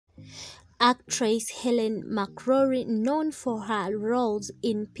Actress Helen McCrory, known for her roles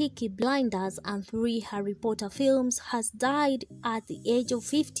in Peaky Blinders and 3 Harry Potter films, has died at the age of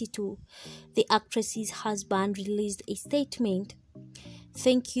 52. The actress's husband released a statement.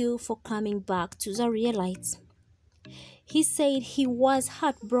 "Thank you for coming back to Xari." He said he was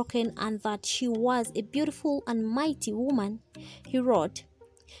heartbroken and that she was a beautiful and mighty woman. He wrote,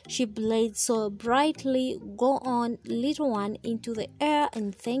 "She blazed so brightly. Go on, little one, into the air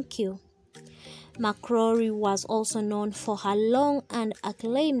and thank you." McCrory was also known for her long and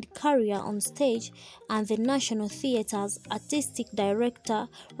acclaimed career on stage, and the National Theatre's artistic director,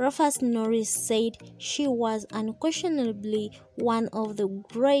 Rufus Norris, said she was unquestionably one of the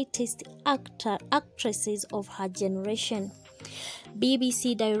greatest actresses of her generation.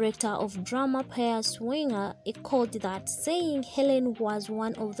 BBC director of drama Piers Winger echoed that, saying Helen was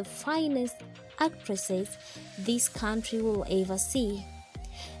one of the finest actresses this country will ever see.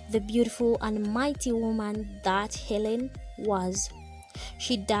 The beautiful and mighty woman that Helen was.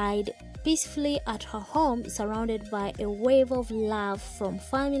 She died peacefully at her home, surrounded by a wave of love from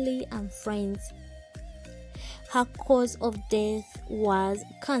family and friends. Her cause of death was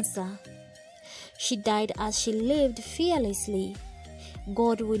cancer. She died as she lived fearlessly.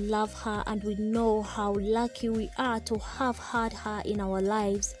 God will love her, and we know how lucky we are to have had her in our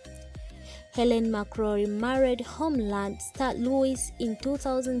lives. Helen McCrory married Homeland star Louis in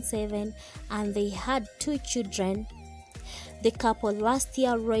 2007 and they had 2 children. The couple last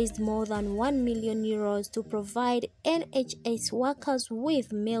year raised more than €1 million to provide NHS workers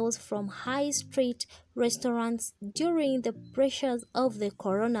with meals from high street restaurants during the pressures of the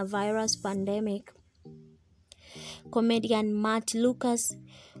coronavirus pandemic. Comedian Matt Lucas,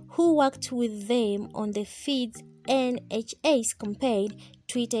 who worked with them on the Feed's NHS campaign,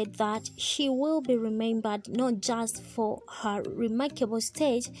 tweeted that she will be remembered not just for her remarkable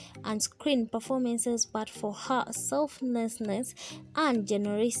stage and screen performances but for her selflessness and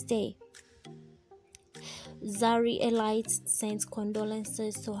generosity. Xari Elites sends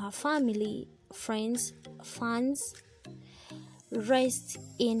condolences to her family, friends, fans. Rest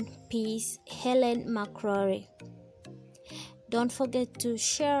in peace, Helen McCrory. Don't forget to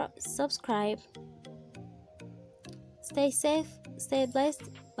share, subscribe. Stay safe, stay blessed.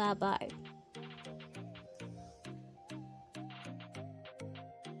 Bye bye.